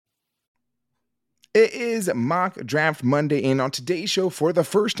It is Mock Draft Monday, and on today's show, for the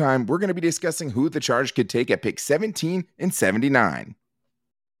first time, we're going to be discussing who the Chargers could take at pick 17 and 79.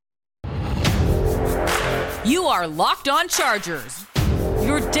 You are Locked On Chargers,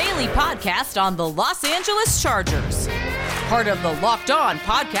 your daily podcast on the Los Angeles Chargers, part of the Locked On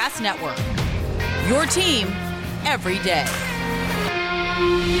Podcast Network, your team every day.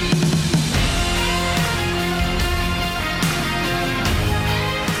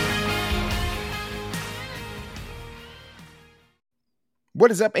 What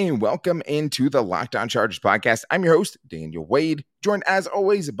is up, and welcome into the Locked On Chargers podcast. I'm your host, Daniel Wade, joined as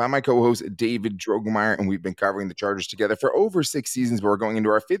always by my co-host, David Drogemeyer, and we've been covering the Chargers together for over 6 seasons, but we're going into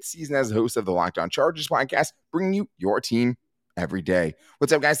our 5th season as a host of the Locked On Chargers podcast, bringing you your team every day.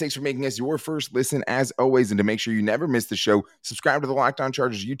 What's up, guys? Thanks for making us your first listen as always. And to make sure you never miss the show, subscribe to the Locked On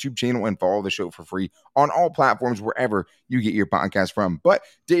Chargers YouTube channel and follow the show for free on all platforms wherever you get your podcast from. But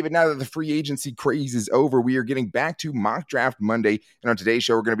David, now that the free agency craze is over, we are getting back to Mock Draft Monday. And on today's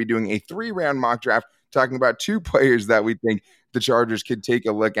show, we're going to be doing a 3-round mock draft, talking about 2 players that we think the Chargers could take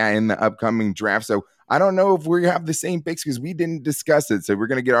a look at in the upcoming draft. So I don't know if we have the same picks because we didn't discuss it. So we're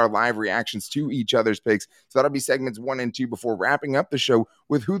going to get our live reactions to each other's picks. So that'll be segments 1 and 2 before wrapping up the show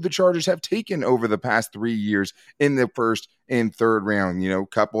with who the Chargers have taken over the past 3 years in the first and third round. You know, a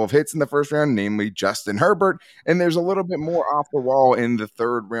couple of hits in the first round, namely Justin Herbert. And there's a little bit more off the wall in the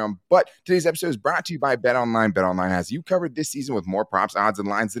third round. But today's episode is brought to you by BetOnline. BetOnline has you covered this season with more props, odds, and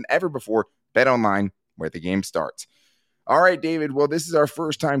lines than ever before. BetOnline, where the game starts. All right, David. Well, this is our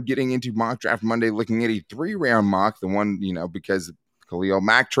first time getting into Mock Draft Monday, looking at a 3-round mock. The one, because Khalil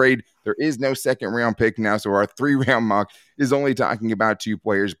Mack trade, there is no second-round pick now, so our 3-round mock is only talking about 2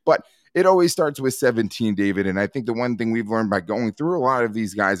 players. But it always starts with 17, David, and I think the one thing we've learned by going through a lot of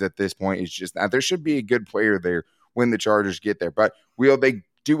these guys at this point is just that there should be a good player there when the Chargers get there. But will they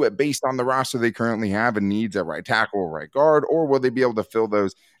do it based on the roster they currently have and needs at right tackle or right guard, or will they be able to fill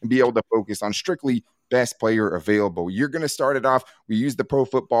those and be able to focus on strictly best player available? You're going to start it off. We use the Pro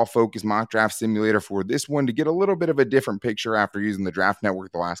Football Focus mock draft simulator for this one to get a little bit of a different picture after using the Draft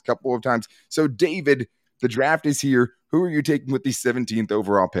Network the last couple of times. So, David, the draft is here. Who are you taking with the 17th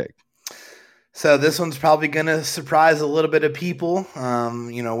overall pick? So this one's probably going to surprise a little bit of people,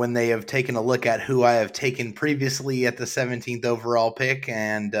 when they have taken a look at who I have taken previously at the 17th overall pick.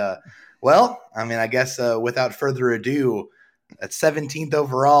 And, I guess without further ado, at 17th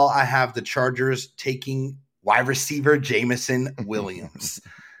overall, I have the Chargers taking wide receiver Jameson Williams.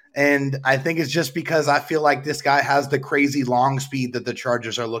 And I think it's just because I feel like this guy has the crazy long speed that the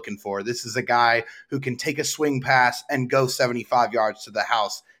Chargers are looking for. This is a guy who can take a swing pass and go 75 yards to the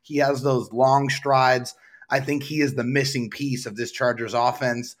house. He has those long strides. I think he is the missing piece of this Chargers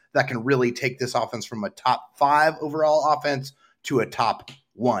offense that can really take this offense from a top 5 overall offense to a top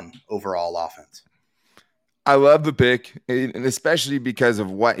 1 overall offense. I love the pick, and especially because of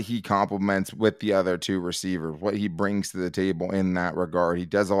what he complements with the other 2 receivers, what he brings to the table in that regard. He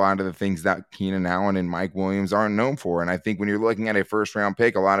does a lot of the things that Keenan Allen and Mike Williams aren't known for. And I think when you're looking at a first-round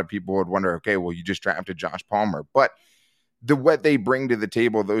pick, a lot of people would wonder, okay, well, you just drafted Josh Palmer. But what they bring to the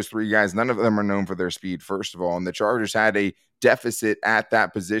table, those 3 guys, none of them are known for their speed, first of all. And the Chargers had a deficit at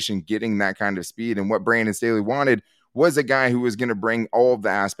that position getting that kind of speed. And what Brandon Staley wanted was a guy who was going to bring all of the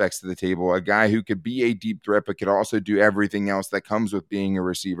aspects to the table, a guy who could be a deep threat, but could also do everything else that comes with being a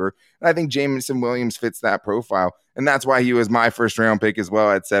receiver. And I think Jameson Williams fits that profile. And that's why he was my first-round pick as well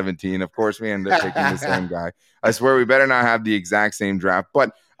at 17. Of course, we ended up picking the same guy. I swear we better not have the exact same draft.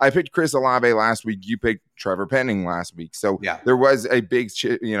 But I picked Chris Olave last week. You picked Trevor Penning last week. So There was a big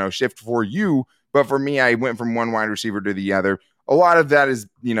shift for you. But for me, I went from one wide receiver to the other. A lot of that is,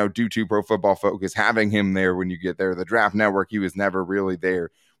 due to Pro Football Focus, having him there when you get there. The Draft Network, he was never really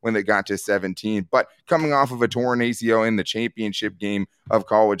there when they got to 17. But coming off of a torn ACL in the championship game of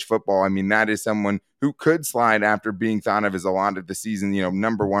college football, I mean, that is someone who could slide after being thought of as a lot of the season,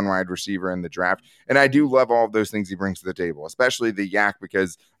 number 1 wide receiver in the draft. And I do love all of those things he brings to the table, especially the yak,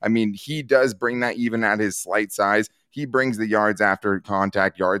 because, he does bring that even at his slight size. He brings the yards after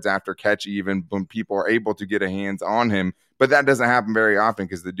contact, yards after catch, even when people are able to get a hands on him. But that doesn't happen very often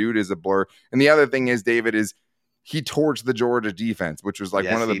because the dude is a blur. And the other thing is, David, is he torched the Georgia defense, which was one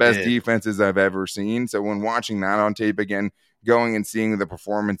of the best defenses I've ever seen. So when watching that on tape again, going and seeing the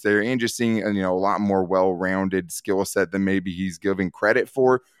performance there and just seeing, a lot more well-rounded skill set than maybe he's giving credit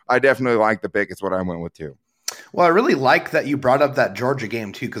for, I definitely like the pick. It's what I went with too. Well, I really like that you brought up that Georgia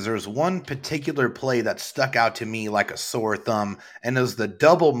game too, because there was one particular play that stuck out to me like a sore thumb, and it was the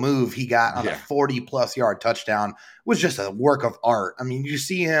double move he got on a 40-plus yard touchdown. It was just a work of art. I mean, you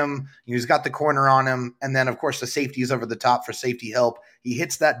see him, he's got the corner on him, and then, of course, the safety is over the top for safety help. he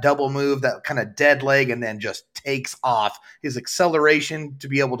hits that double move, that kind of dead leg, and then just takes off. His acceleration to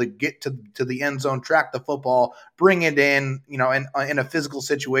be able to get to the end zone, track the football, bring it in, in a physical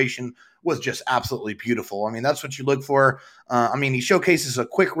situation was just absolutely beautiful. I mean, that's what you look for. He showcases a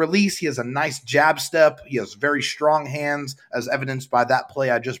quick release. He has a nice jab step. He has very strong hands, as evidenced by that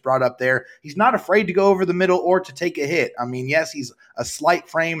play I just brought up there. He's not afraid to go over the middle or to take a hit. I mean, yes, he's a slight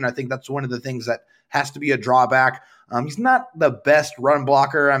frame, and I think that's one of the things that has to be a drawback. He's not the best run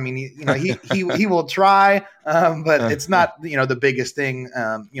blocker. I mean, he will try, but it's not the biggest thing.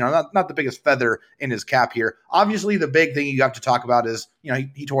 Not the biggest feather in his cap here. Obviously, the big thing you have to talk about is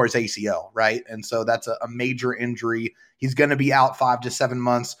he tore his ACL, right? And so that's a major injury. He's going to be out 5 to 7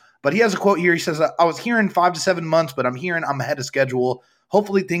 months. But he has a quote here. He says, "I was hearing 5 to 7 months, but I'm hearing I'm ahead of schedule.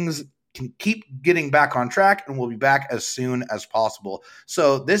 Hopefully, things can keep getting back on track, and we'll be back as soon as possible."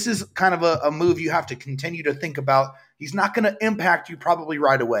 So this is kind of a move you have to continue to think about. He's not going to impact you probably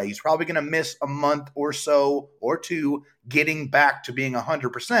right away. He's probably going to miss a month or so or two getting back to being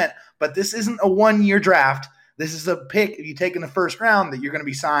 100%. But this isn't a 1-year draft. This is a pick you take in the first round that you're going to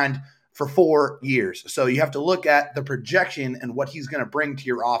be signed for 4 years. So you have to look at the projection and what he's going to bring to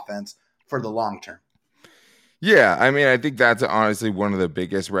your offense for the long term. Yeah, I mean, I think that's honestly one of the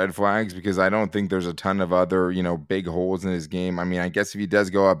biggest red flags because I don't think there's a ton of other, big holes in his game. I mean, I guess if he does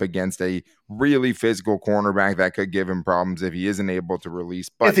go up against a really physical cornerback, that could give him problems if he isn't able to release.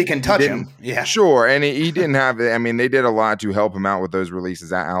 But if he can touch him, yeah. Sure, and he didn't have – I mean, they did a lot to help him out with those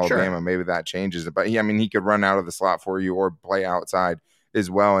releases at Alabama. Sure. Maybe that changes it. But, he could run out of the slot for you or play outside as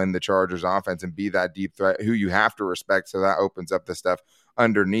well in the Chargers offense and be that deep threat who you have to respect. So that opens up the stuff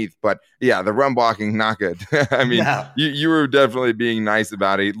underneath. But yeah, the run blocking, not good. I mean, no. you were definitely being nice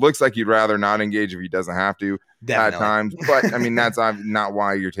about it. It looks like you'd rather not engage if he doesn't have to at times. But I mean, that's not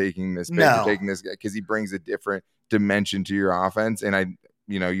why you're taking this pick. No. You're taking this guy because he brings a different dimension to your offense. And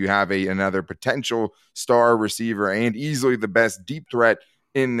you have another potential star receiver and easily the best deep threat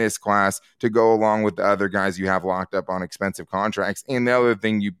in this class to go along with the other guys you have locked up on expensive contracts. And the other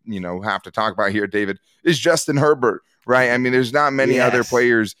thing you have to talk about here, David, is Justin Herbert, right? I mean, there's not many other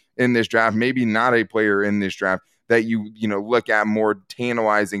players in this draft, maybe not a player in this draft that you look at more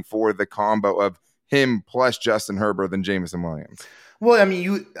tantalizing for the combo of him plus Justin Herbert than Jameson Williams. Well, I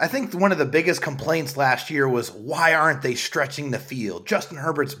mean, I think one of the biggest complaints last year was why aren't they stretching the field? Justin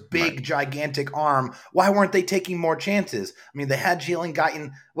Herbert's big, gigantic arm. Why weren't they taking more chances? I mean, they had Jalen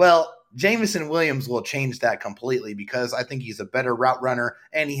Guyton. Well, Jameson Williams will change that completely because I think he's a better route runner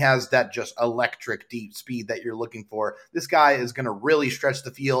and he has that just electric deep speed that you're looking for. This guy is going to really stretch the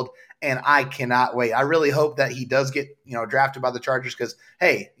field, and I cannot wait. I really hope that he does get drafted by the Chargers because,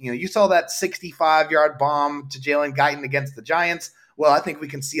 hey, you saw that 65-yard bomb to Jalen Guyton against the Giants. Well, I think we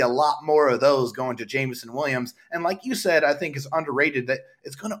can see a lot more of those going to Jameson Williams. And like you said, I think it's underrated that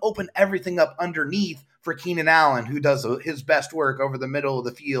it's going to open everything up underneath for Keenan Allen, who does his best work over the middle of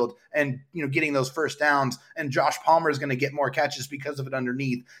the field and, getting those first downs. And Josh Palmer is going to get more catches because of it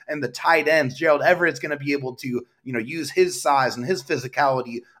underneath. And the tight ends, Gerald Everett's going to be able to, use his size and his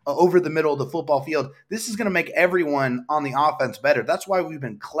physicality over the middle of the football field. This is going to make everyone on the offense better. That's why we've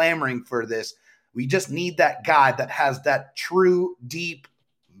been clamoring for this. We just need that guy that has that true, deep,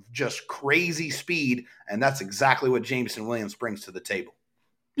 just crazy speed, and that's exactly what Jameson Williams brings to the table.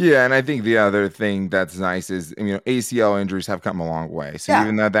 Yeah, and I think the other thing that's nice is, ACL injuries have come a long way. So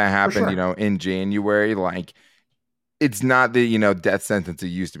even though that happened, in January, like it's not the, death sentence it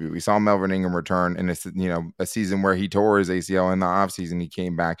used to be. We saw Melvin Ingram return in a season where he tore his ACL in the offseason. He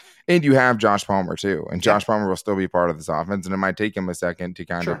came back. And you have Josh Palmer too. And Josh Palmer will still be part of this offense. And it might take him a second to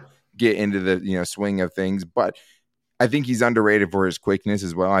kind of get into the swing of things, but I think he's underrated for his quickness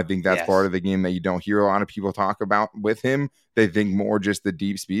as well. I think that's part of the game that you don't hear a lot of people talk about with him. They think more just the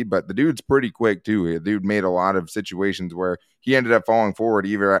deep speed, but the dude's pretty quick too. The dude made a lot of situations where he ended up falling forward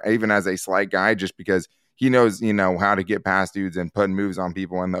even as a slight guy just because he knows, how to get past dudes and put moves on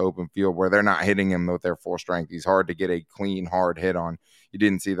people in the open field where they're not hitting him with their full strength. He's hard to get a clean, hard hit on. You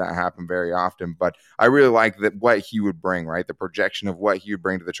didn't see that happen very often, but I really like that what he would bring, right? The projection of what he would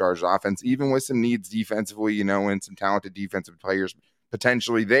bring to the Chargers offense, even with some needs defensively, and some talented defensive players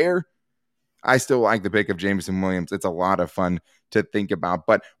potentially there. I still like the pick of Jameson Williams. It's a lot of fun to think about,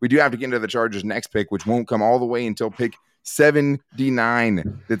 but we do have to get into the Chargers' next pick, which won't come all the way until pick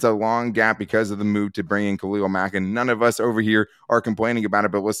 79. It's a long gap because of the move to bring in Khalil Mack, and none of us over here are complaining about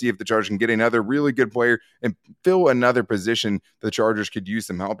it, but we'll see if the Chargers can get another really good player and fill another position the Chargers could use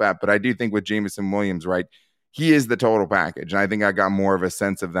some help at. But I do think with Jameson Williams, right, he is the total package. And I think I got more of a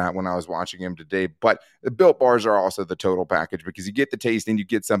sense of that when I was watching him today. But the Built Bars are also the total package because you get the taste and you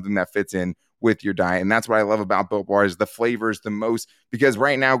get something that fits in with your diet. And that's what I love about Built Bars, the flavors the most. Because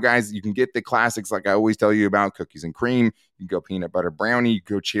right now, guys, you can get the classics like I always tell you about, cookies and cream. You can go peanut butter brownie, you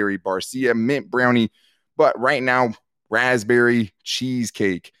can go cherry barcia, mint brownie. But right now, raspberry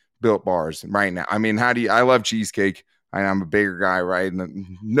cheesecake Built Bars right now. I mean, I love cheesecake. I'm a bigger guy, right?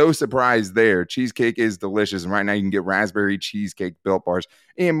 And no surprise there. Cheesecake is delicious. And right now you can get raspberry cheesecake Built Bars.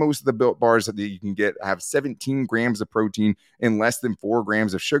 And most of the Built Bars that you can get have 17 grams of protein and less than 4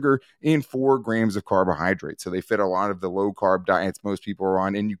 grams of sugar and 4 grams of carbohydrates. So they fit a lot of the low carb diets most people are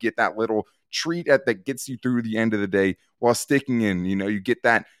on. And you get that little treat that gets you through the end of the day while sticking in. You get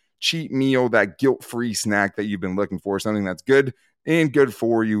that cheat meal, that guilt-free snack that you've been looking for, something that's good and good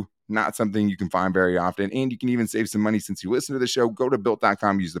for you. Not something you can find very often. And you can even save some money since you listen to the show. Go to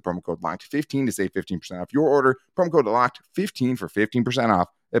built.com, use the promo code LOCKED15 to save 15% off your order. Promo code LOCKED15 for 15% off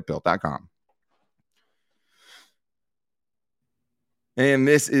at built.com. And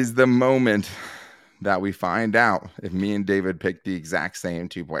this is the moment that we find out if me and David picked the exact same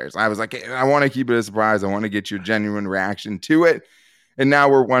two players. I was like, hey, I want to keep it a surprise. I want to get your genuine reaction to it. And now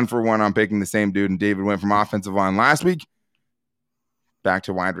we're 1 for 1 on picking the same dude. And David went from offensive line last week back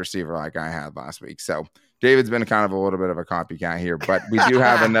to wide receiver like I had last week. So David's been kind of a little bit of a copycat here, but we do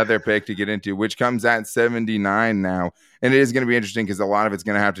have another pick to get into, which comes at 79 now. And it is going to be interesting because a lot of it's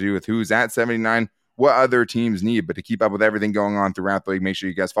going to have to do with who's at 79, what other teams need. But to keep up with everything going on throughout the league, make sure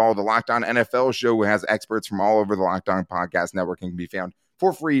you guys follow the Locked On NFL show, who has experts from all over the Locked On Podcast Network and can be found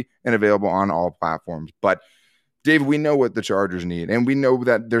for free and available on all platforms. But Dave, we know what the Chargers need, and we know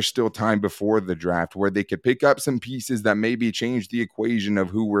that there's still time before the draft where they could pick up some pieces that maybe change the equation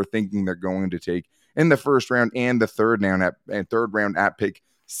of who we're thinking they're going to take in the first round and the third round at pick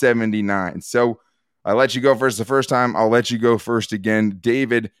 79. So I let you go first the first time. I'll let you go first again.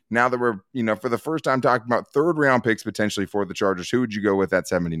 David, now that we're, for the first time talking about third round picks potentially for the Chargers, who would you go with at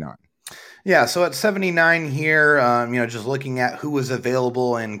 79? Yeah, so at 79 here, just looking at who was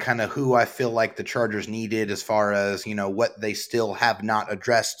available and kind of who I feel like the Chargers needed as far as, what they still have not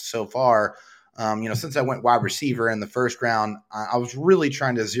addressed so far. Since I went wide receiver in the first round, I was really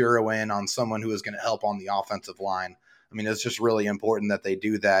trying to zero in on someone who was going to help on the offensive line. I mean, it's just really important that they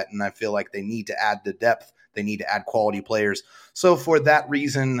do that, and I feel like they need to add the depth. They need to add quality players. So for that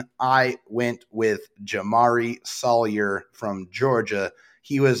reason, I went with Jamari Sawyer from Georgia.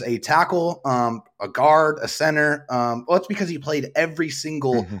 He was a tackle, a guard, a center. It's because he played every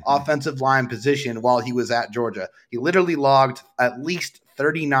single offensive line position while he was at Georgia. He literally logged at least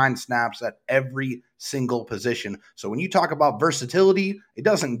 39 snaps at every single position. So when you talk about versatility, it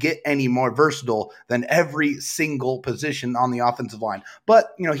doesn't get any more versatile than every single position on the offensive line.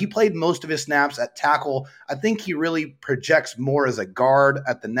 But, he played most of his snaps at tackle. I think he really projects more as a guard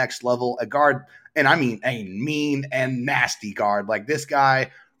at the next level, a guard. And I mean a mean and nasty guard. Like, this guy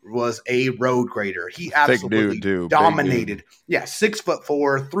was a road grader. He absolutely dominated. Yeah,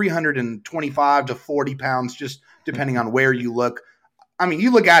 6'4", 325 to 40 pounds, just depending on where you look. I mean,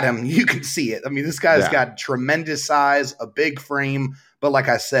 you look at him, you can see it. I mean, this guy's got tremendous size, a big frame. But like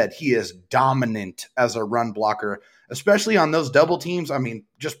I said, he is dominant as a run blocker, especially on those double teams. I mean,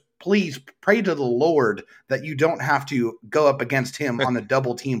 just please pray to the Lord that you don't have to go up against him on a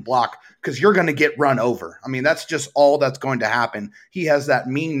double team block, because you're going to get run over. I mean, that's just all that's going to happen. He has that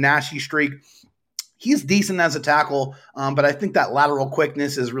mean, nasty streak. He's decent as a tackle, but I think that lateral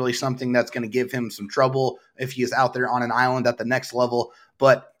quickness is really something that's going to give him some trouble if he is out there on an island at the next level.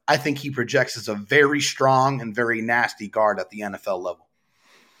 But I think he projects as a very strong and very nasty guard at the NFL level.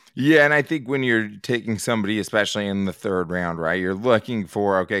 Yeah, and I think when you're taking somebody, especially in the third round, right, you're looking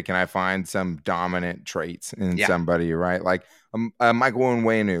for, okay, can I find some dominant traits in somebody, right? Like Michael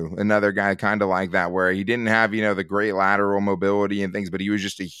Onwenu, another guy kind of like that, where he didn't have, the great lateral mobility and things, but he was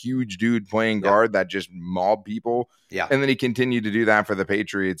just a huge dude playing guard that just mauled people. Yeah. And then he continued to do that for the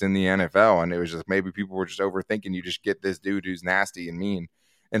Patriots in the NFL. And it was just, maybe people were just overthinking. You just get this dude who's nasty and mean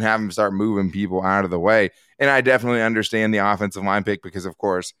and have him start moving people out of the way. And I definitely understand the offensive line pick because, of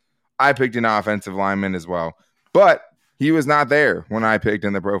course, I picked an offensive lineman as well. But he was not there when I picked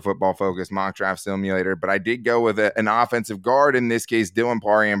in the Pro Football Focus mock draft simulator. But I did go with an offensive guard, in this case, Dylan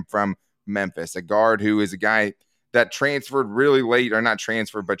Parham from Memphis, a guard who is a guy that transferred really late, or not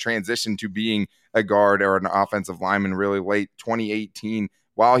transferred, but transitioned to being a guard or an offensive lineman really late, 2018,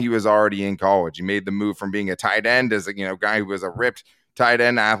 while he was already in college. He made the move from being a tight end as a guy who was a ripped tight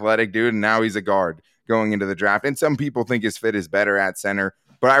end athletic dude, and now he's a guard going into the draft. And some people think his fit is better at center,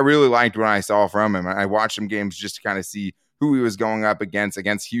 but I really liked what I saw from him. I watched some games just to kind of see who he was going up against.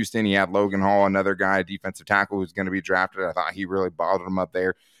 Against Houston, he had Logan Hall, another guy, defensive tackle, who's going to be drafted. I thought he really bothered him up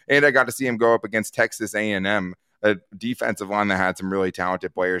there. And I got to see him go up against Texas A&M, a defensive line that had some really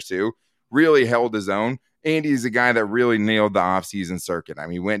talented players too. Really held his own. And he's a guy that really nailed the offseason circuit. I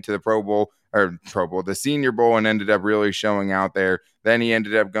mean, he went to the Senior Bowl and ended up really showing out there. Then he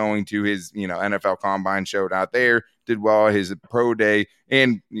ended up going to his, NFL Combine, showed out there, did well at his pro day,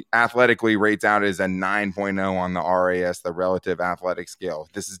 and athletically rates out as a 9.0 on the RAS, the relative athletic scale.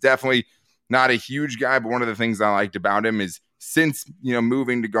 This is definitely not a huge guy, but one of the things I liked about him is since,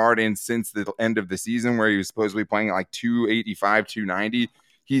 moving to guard and since the end of the season where he was supposedly playing at like 285, 290,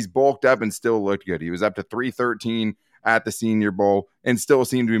 he's bulked up and still looked good. He was up to 313 at the Senior Bowl and still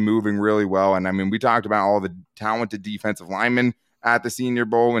seemed to be moving really well. And I mean, we talked about all the talented defensive linemen at the Senior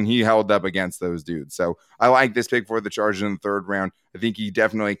Bowl, and he held up against those dudes. So I like this pick for the Chargers in the third round. I think he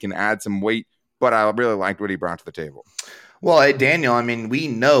definitely can add some weight, but I really liked what he brought to the table. Well, hey, Daniel, I mean, we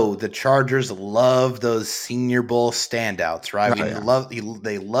know the Chargers love those Senior Bowl standouts, right?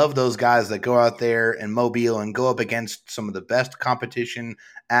 They love those guys that go out there in Mobile and go up against some of the best competition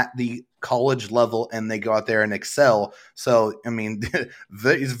at the college level, and they go out there and excel. So, I mean,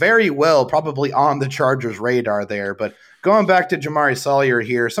 he's very well probably on the Chargers' radar there. But going back to Jamaree Salyer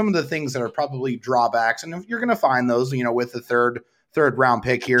here, some of the things that are probably drawbacks, and if you're going to find those, with the third round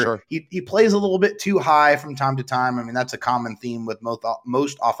pick here. Sure. He plays a little bit too high from time to time. I mean, that's a common theme with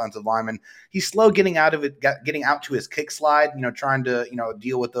most offensive linemen. He's slow getting out to his kick slide, trying to,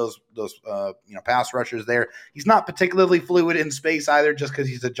 deal with those pass rushers there. He's not particularly fluid in space either, just because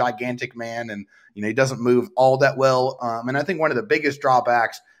he's a gigantic man and, he doesn't move all that well. And I think one of the biggest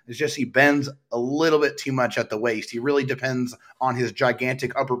drawbacks is just he bends a little bit too much at the waist. He really depends on his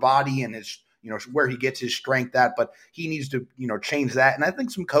gigantic upper body and his where he gets his strength at, but he needs to, change that. And I think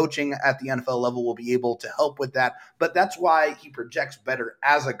some coaching at the NFL level will be able to help with that. But that's why he projects better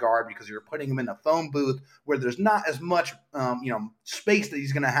as a guard, because you're putting him in a phone booth where there's not as much, space that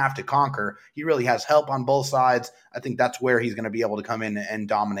he's going to have to conquer. He really has help on both sides. I think that's where he's going to be able to come in and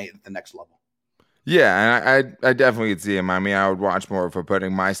dominate at the next level. Yeah, and I definitely could see him. I mean, I would watch more for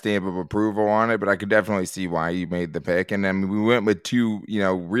putting my stamp of approval on it, but I could definitely see why you made the pick. And then we went with two,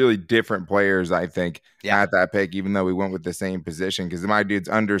 really different players, I think, at that pick, even though we went with the same position, because my dude's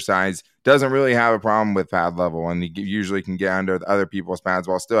undersized, doesn't really have a problem with pad level, and he usually can get under other people's pads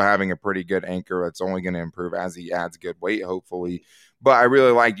while still having a pretty good anchor that's only going to improve as he adds good weight, hopefully. But I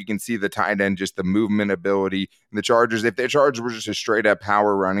really like, you can see the tight end, just the movement ability. And the Chargers, if the Chargers were just a straight up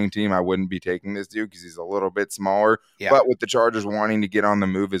power running team, I wouldn't be taking this dude because he's a little bit smaller. Yeah. But with the Chargers wanting to get on the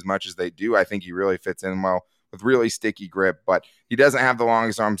move as much as they do, I think he really fits in well with really sticky grip. But he doesn't have the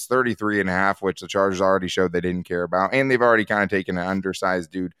longest arms, 33.5, which the Chargers already showed they didn't care about. And they've already kind of taken an undersized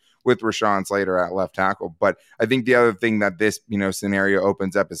dude with Rashawn Slater at left tackle. But I think the other thing that this, scenario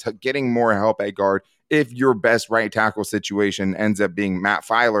opens up is getting more help at guard if your best right tackle situation ends up being Matt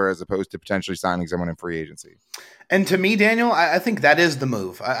Filer as opposed to potentially signing someone in free agency. And to me, Daniel, I think that is the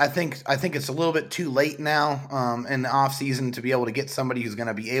move. I think it's a little bit too late now in the offseason to be able to get somebody who's going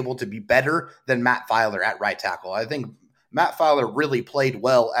to be able to be better than Matt Filer at right tackle. I think Matt Filer really played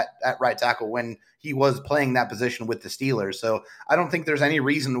well at right tackle when he was playing that position with the Steelers. So I don't think there's any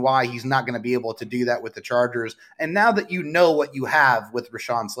reason why he's not going to be able to do that with the Chargers. And now that you know what you have with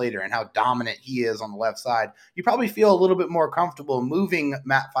Rashawn Slater and how dominant he is on the left side, you probably feel a little bit more comfortable moving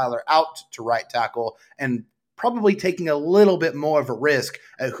Matt Filer out to right tackle and probably taking a little bit more of a risk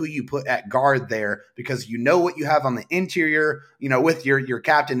at who you put at guard there, because you know what you have on the interior, with your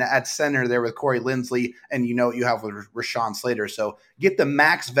captain at center there with Corey Linsley, and you know what you have with Rashawn Slater. So get the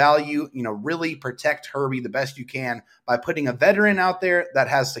max value, really protect Herbie the best you can by putting a veteran out there that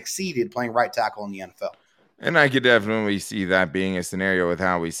has succeeded playing right tackle in the NFL. And I could definitely see that being a scenario with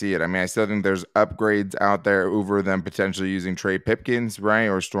how we see it. I mean, I still think there's upgrades out there over them potentially using Trey Pipkins, right,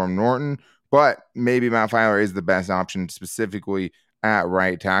 or Storm Norton. But maybe Matt Filer is the best option specifically at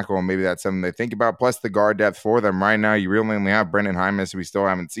right tackle, and maybe that's something they think about. Plus the guard depth for them right now, you really only have Brendan Hymas, who we still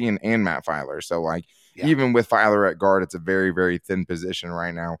haven't seen, and Matt Filer. So, even with Filer at guard, it's a very, very thin position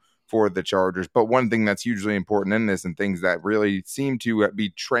right now for the Chargers. But one thing that's hugely important in this, and things that really seem to be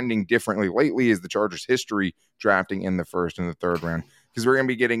trending differently lately, is the Chargers' history drafting in the first and the third round. Because we're going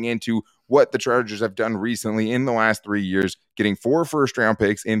to be getting into what the Chargers have done recently in the last 3 years, getting 4 first-round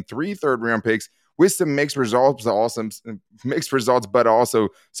picks and 3 third-round picks with some mixed results, but also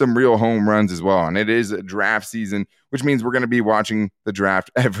some real home runs as well. And it is a draft season, which means we're going to be watching the draft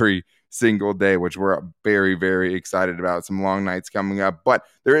every single day, which we're very, very excited about. Some long nights coming up. But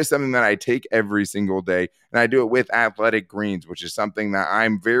there is something that I take every single day, and I do it with Athletic Greens, which is something that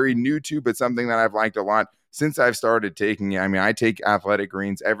I'm very new to, but something that I've liked a lot since I've started taking it, I mean, I take Athletic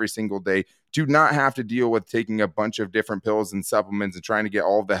Greens every single day to not have to deal with taking a bunch of different pills and supplements and trying to get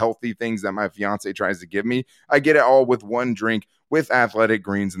all the healthy things that my fiance tries to give me. I get it all with one drink with Athletic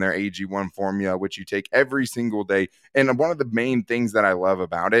Greens and their AG1 formula, which you take every single day. And one of the main things that I love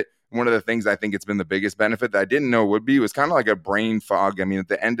about it, one of the things I think it's been the biggest benefit that I didn't know would be, was kind of like a brain fog. I mean, at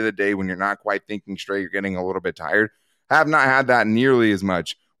the end of the day, when you're not quite thinking straight, you're getting a little bit tired. I have not had that nearly as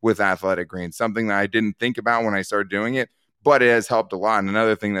much with Athletic Greens, something that I didn't think about when I started doing it, but it has helped a lot. And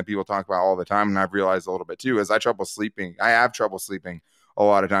another thing that people talk about all the time, and I've realized a little bit too, is I have trouble sleeping a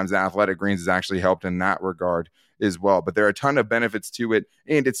lot of times. Athletic Greens has actually helped in that regard as well. But there are a ton of benefits to it,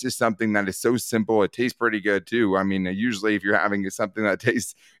 and it's just something that is so simple. It tastes pretty good too. I mean, usually if you're having something that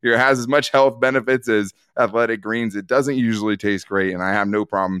tastes, has as much health benefits as Athletic Greens, it doesn't usually taste great, and I have no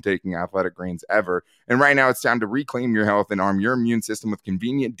problem taking Athletic Greens ever. And right now it's time to reclaim your health and arm your immune system with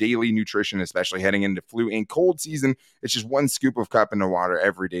convenient daily nutrition, especially heading into flu and cold season. It's just one scoop of cup into water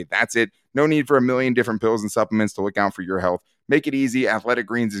every day. That's it. No need for a million different pills and supplements to look out for your health. Make it easy. Athletic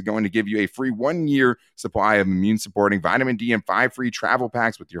Greens is going to give you a free 1-year supply of immune-supporting vitamin D and 5 free travel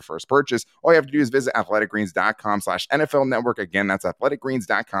packs with your first purchase. All you have to do is visit athleticgreens.com/NFL Network. Again, that's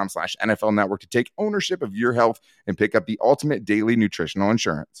athleticgreens.com/NFL Network to take ownership of your health and pick up the ultimate daily nutritional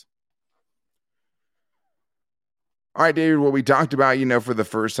insurance. All right, David, well, we talked about, for the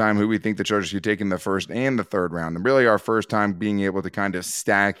first time, who we think the Chargers should take in the first and the third round. And really our first time being able to kind of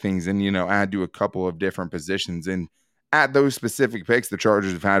stack things and, add to a couple of different positions. And at those specific picks, the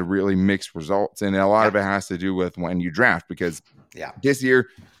Chargers have had really mixed results. And a lot of it has to do with when you draft, because this year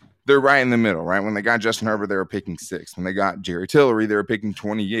they're right in the middle, right? When they got Justin Herbert, they were picking 6th. When they got Jerry Tillery, they were picking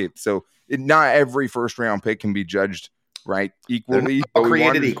 28th. So not every first round pick can be judged right equally. But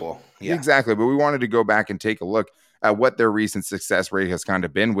created equal. Yeah. Exactly. But we wanted to go back and take a look at what their recent success rate has kind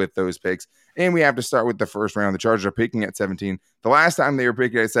of been with those picks. And we have to start with the first round. The Chargers are picking at 17. The last time they were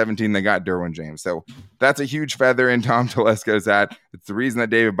picking at 17, they got Derwin James. So that's a huge feather in Tom Telesco's hat. It's the reason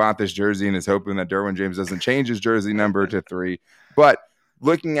that David bought this jersey and is hoping that Derwin James doesn't change his jersey number to 3. But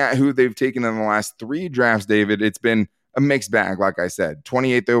looking at who they've taken in the last 3 drafts, David, it's been a mixed bag, like I said.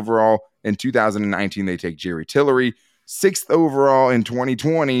 28th overall in 2019, they take Jerry Tillery. 6th overall in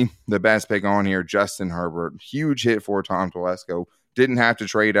 2020, the best pick on here, Justin Herbert. Huge hit for Tom Telesco. Didn't have to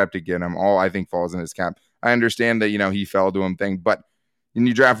trade up to get him. All I think falls in his cap. I understand that, he fell to him thing, but when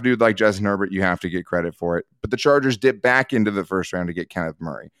you draft a dude like Justin Herbert, you have to get credit for it. But the Chargers dip back into the first round to get Kenneth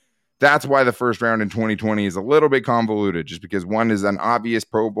Murray. That's why the first round in 2020 is a little bit convoluted, just because one is an obvious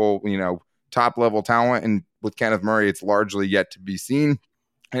Pro Bowl, top level talent. And with Kenneth Murray, it's largely yet to be seen.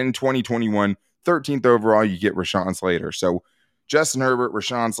 And in 2021, 13th overall, you get Rashawn Slater. So Justin Herbert,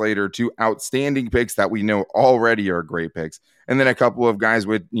 Rashawn Slater, 2 outstanding picks that we know already are great picks. And then a couple of guys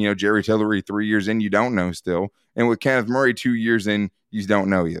with, Jerry Tillery 3 years in, you don't know still. And with Kenneth Murray 2 years in, you don't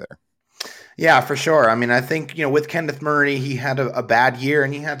know either. Yeah, for sure. I mean, I think, with Kenneth Murray, he had a bad year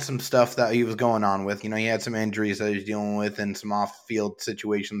and he had some stuff that he was going on with. He had some injuries that he was dealing with and some off-field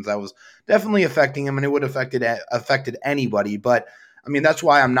situations that was definitely affecting him, and it would have affected anybody. But I mean, that's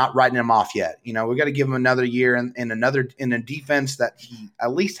why I'm not writing him off yet. We got to give him another year in a defense that he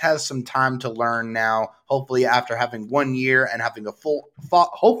at least has some time to learn now. Hopefully, after having 1 year and having a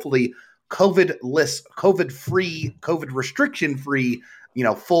hopefully COVID-free, COVID restriction-free,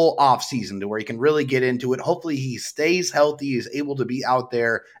 full off season to where he can really get into it. Hopefully, he stays healthy, is able to be out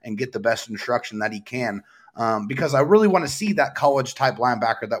there and get the best instruction that he can. Because I really want to see that college type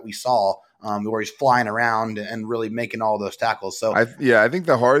linebacker that we saw. Where he's flying around and really making all those tackles. So I think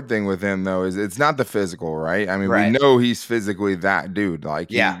the hard thing with him though is it's not the physical, right? I mean, right. We know he's physically that dude. Like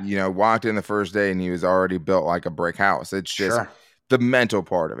he, walked in the first day and he was already built like a brick house. It's just the mental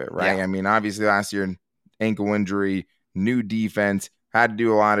part of it, right? Yeah. I mean, obviously last year, ankle injury, new defense, had to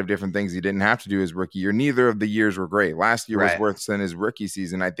do a lot of different things he didn't have to do his rookie year. Neither of the years were great. Last year was worse than his rookie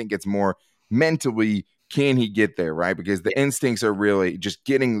season. I think it's more mentally, can he get there, right? Because the instincts are really just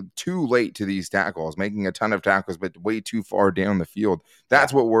getting too late to these tackles, making a ton of tackles, but way too far down the field.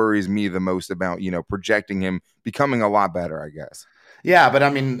 That's what worries me the most about, projecting him becoming a lot better, I guess. Yeah, but I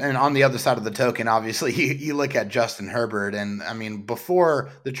mean, and on the other side of the token, obviously, you look at Justin Herbert, and I mean, before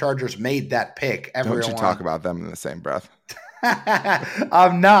the Chargers made that pick, everyone... Don't you talk about them in the same breath.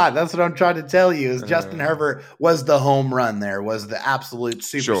 I'm not. That's what I'm trying to tell you is Justin Herbert was the home run there, was the absolute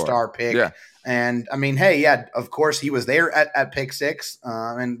superstar pick. Yeah. And I mean, hey, yeah, of course he was there at pick 6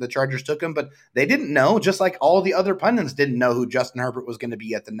 and the Chargers took him, but they didn't know, just like all the other pundits didn't know who Justin Herbert was going to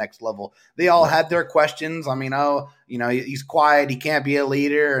be at the next level. They all had their questions. I mean, he's quiet. He can't be a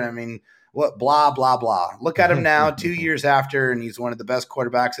leader. I mean, what, blah, blah, blah. Look at him now, 2 years after, and he's one of the best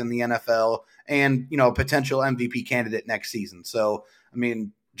quarterbacks in the NFL. and, you know, a potential MVP candidate next season. So, I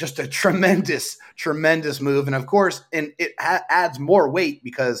mean, just a tremendous, tremendous move. And of course, it adds more weight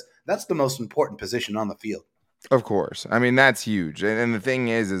because that's the most important position on the field. Of course. I mean, that's huge. And the thing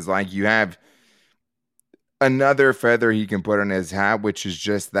is like you have another feather he can put on his hat, which is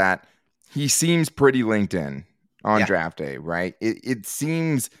just that he seems pretty linked in on draft day, right? It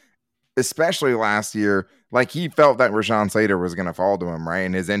seems, especially last year, like he felt that Rashawn Slater was going to fall to him, right?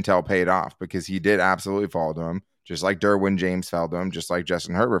 And his intel paid off because he did absolutely fall to him, just like Derwin James fell to him, just like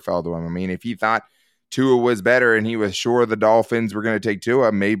Justin Herbert fell to him. I mean, if he thought Tua was better and he was sure the Dolphins were going to take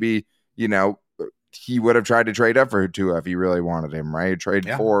Tua, maybe, you know, he would have tried to trade up for Tua if he really wanted him, right? Trade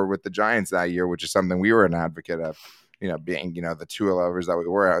forward with the Giants that year, which is something we were an advocate of, you know, being, you know, the Tua lovers that we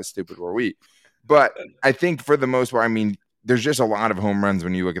were. How stupid were we? But I think for the most part, I mean, there's just a lot of home runs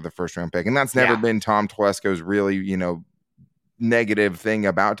when you look at the first round pick. And that's never been Tom Telesco's really, you know, negative thing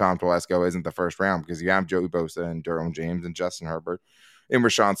about Tom Telesco isn't the first round, because you have Joey Bosa and Derwin James and Justin Herbert and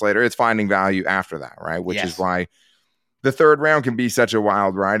Rashawn Slater. It's finding value after that, right? Which is why the third round can be such a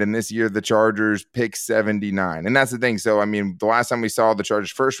wild ride. And this year, the Chargers pick 79. And that's the thing. So, I mean, the last time we saw the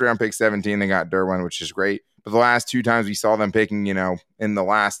Chargers first round pick 17, they got Derwin, which is great. But the last two times we saw them picking, you know, in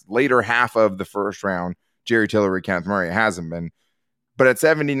the later half of the first round, Jerry Tillery, Kenneth Murray, it hasn't been. But at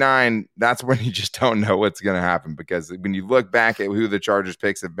 79, that's when you just don't know what's going to happen, because when you look back at who the Chargers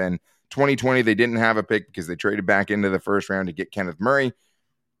picks have been, 2020, they didn't have a pick because they traded back into the first round to get Kenneth Murray.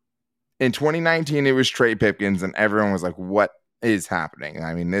 In 2019, it was Trey Pipkins, and everyone was like, what is happening?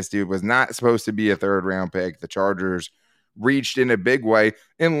 I mean, this dude was not supposed to be a third-round pick. The Chargers reached in a big way,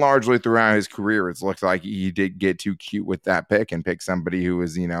 and largely throughout his career, it's looked like he did get too cute with that pick and pick somebody who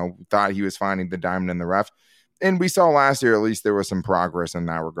was, you know, thought he was finding the diamond in the rough. And we saw last year, at least there was some progress in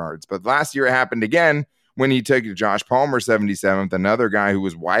that regards. But last year it happened again when he took Josh Palmer 77th, another guy who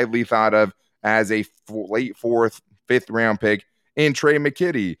was widely thought of as a late fourth, fifth round pick, and Trey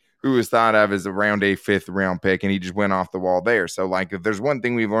McKitty, who was thought of as around a fifth round pick, and he just went off the wall there. So, like, if there's one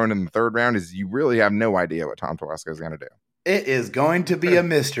thing we've learned in the third round is you really have no idea what Tom Telesco is going to do. It is going to be a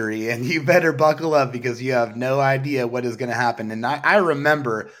mystery, and you better buckle up because you have no idea what is going to happen. And I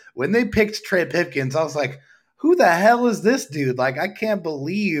remember when they picked Trey Pipkins, I was like, who the hell is this dude? Like, I can't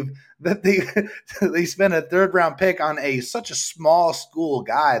believe that they spent a third round pick on such a small school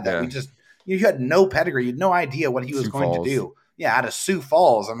guy that you had no pedigree. You had no idea what he was going to do. Yeah, out of Sioux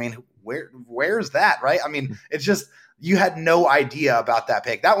Falls. I mean, where's that, right? I mean, it's just you had no idea about that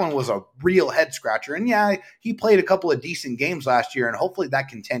pick. That one was a real head scratcher. And yeah, he played a couple of decent games last year, and hopefully that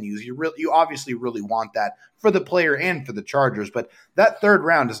continues. You obviously really want that for the player and for the Chargers. But that third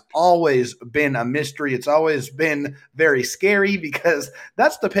round has always been a mystery. It's always been very scary because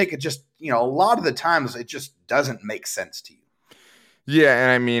that's the pick. It just, you know, a lot of the times it just doesn't make sense to you. Yeah,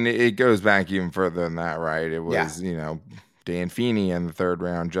 and I mean, it goes back even further than that, right? It was, you know, Dan Feeney in the third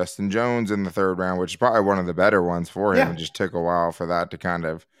round, Justin Jones in the third round, which is probably one of the better ones for him. It just took a while for that to kind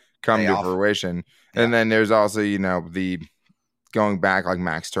of come to fruition. Yeah. And then there's also, you know, the going back like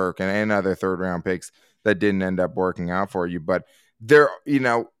Max Turk and other third round picks that didn't end up working out for you. But there, you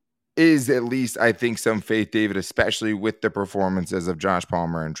know, is at least, I think, some faith, David, especially with the performances of Josh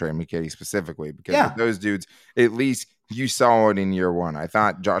Palmer and Trey McKitty specifically, because with those dudes, at least you saw it in year one. I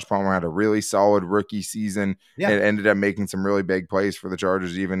thought Josh Palmer had a really solid rookie season. It ended up making some really big plays for the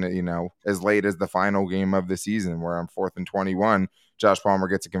Chargers, even, you know, as late as the final game of the season, where on 4th and 21, Josh Palmer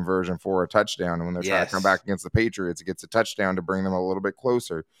gets a conversion for a touchdown. And when they're trying to come back against the Patriots, it gets a touchdown to bring them a little bit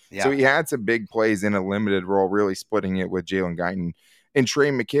closer. Yeah. So he had some big plays in a limited role, really splitting it with Jalen Guyton. And Trey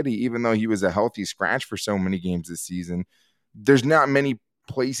McKitty, even though he was a healthy scratch for so many games this season, there's not many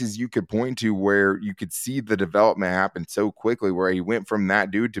places you could point to where you could see the development happen so quickly, where he went from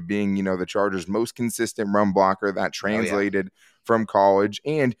that dude to being, you know, the Chargers' most consistent run blocker that translated from college.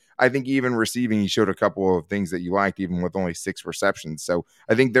 And I think even receiving, he showed a couple of things that you liked, even with only 6 receptions. So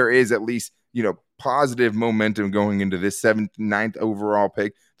I think there is at least, you know, positive momentum going into this 7th, 9th overall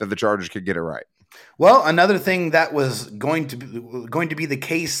pick that the Chargers could get it right. Well, another thing that was going to be the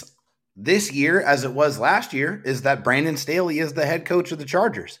case this year, as it was last year, is that Brandon Staley is the head coach of the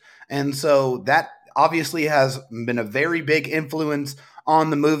Chargers. And so that obviously has been a very big influence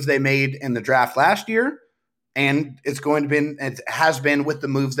on the moves they made in the draft last year. And it has been with the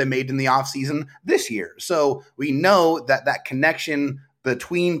moves they made in the offseason this year. So we know that connection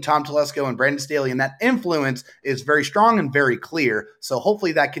between Tom Telesco and Brandon Staley and that influence is very strong and very clear. So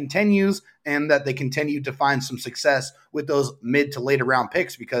hopefully that continues and that they continue to find some success with those mid to later round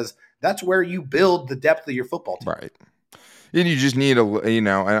picks, because that's where you build the depth of your football team. Right. And you just need and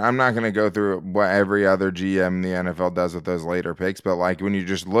I'm not going to go through what every other GM in the NFL does with those later picks, but like when you're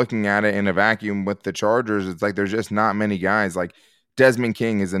just looking at it in a vacuum with the Chargers, it's like there's just not many guys. Like Desmond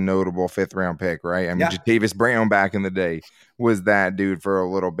King is a notable 5th round pick, right? I mean, Jatavis Brown back in the day was that dude for a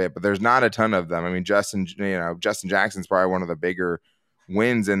little bit, but there's not a ton of them. I mean, Justin Jackson's probably one of the bigger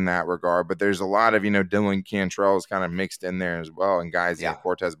wins in that regard, but there's a lot of, Dylan Cantrell is kind of mixed in there as well, and guys like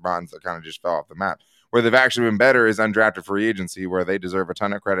Cortez Bronze that kind of just fell off the map. Where they've actually been better is undrafted free agency, where they deserve a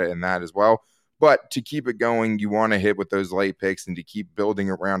ton of credit in that as well. But to keep it going, you want to hit with those late picks and to keep building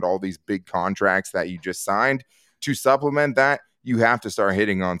around all these big contracts that you just signed. To supplement that, you have to start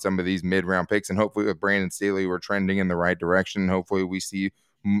hitting on some of these mid-round picks. And hopefully with Brandon Staley, we're trending in the right direction. Hopefully we see,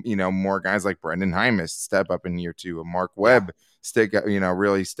 more guys like Brendan Hymus step up in year 2, and Mark Webb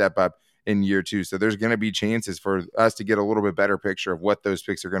really step up in year 2. So there's going to be chances for us to get a little bit better picture of what those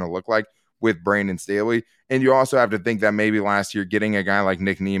picks are going to look like with Brandon Staley. And you also have to think that maybe last year getting a guy like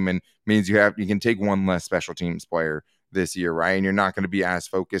Nick Niemann means you can take one less special teams player this year, right? And you're not going to be as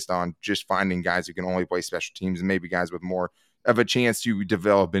focused on just finding guys who can only play special teams, and maybe guys with more of a chance to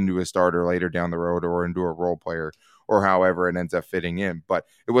develop into a starter later down the road or into a role player, or however it ends up fitting in. But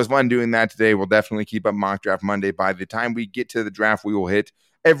it was fun doing that today. We'll definitely keep up Mock Draft Monday. By the time we get to the draft, we will hit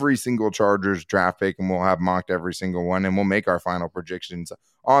every single Chargers draft pick, and we'll have mocked every single one, and we'll make our final predictions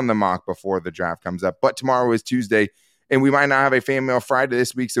on the mock before the draft comes up. But tomorrow is Tuesday, and we might not have a Fan Mail Friday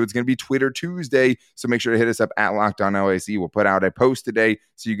this week, so it's going to be Twitter Tuesday. So make sure to hit us up at Locked On LAC. We'll put out a post today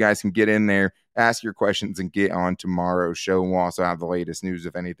so you guys can get in there, ask your questions, and get on tomorrow's show. And we'll also have the latest news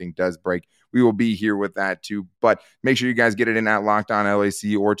if anything does break. We will be here with that too. But make sure you guys get it in at Locked On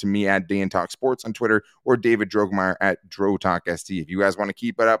LAC, or to me at Dan Talk Sports on Twitter, or David Drogemeyer at DroTalkST. If you guys want to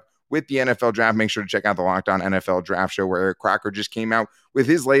keep it up with the NFL draft, make sure to check out the Locked On NFL Draft Show, where Eric Crocker just came out with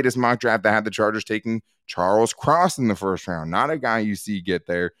his latest mock draft that had the Chargers taking Charles Cross in the first round. Not a guy you see get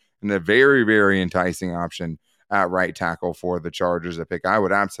there, and a very, very enticing option at right tackle for the Chargers, a pick I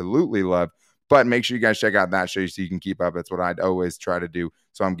would absolutely love. But make sure you guys check out that show so you can keep up. That's what I'd always try to do,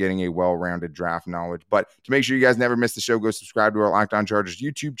 so I'm getting a well-rounded draft knowledge. But to make sure you guys never miss the show, go subscribe to our Locked On Chargers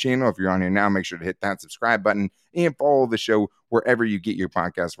YouTube channel. If you're on here now, make sure to hit that subscribe button and follow the show wherever you get your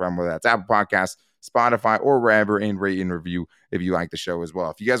podcast from, whether that's Apple Podcasts, Spotify, or wherever, and rate and review if you like the show as well.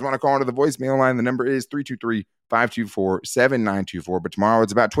 If you guys want to call into the voicemail line, the number is 323-524-7924. But tomorrow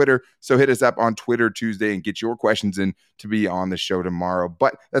it's about Twitter, so hit us up on Twitter Tuesday and get your questions in to be on the show tomorrow.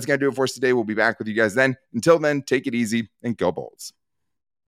 But that's going to do it for us today. We'll be back with you guys then. Until then, take it easy and go Bolts.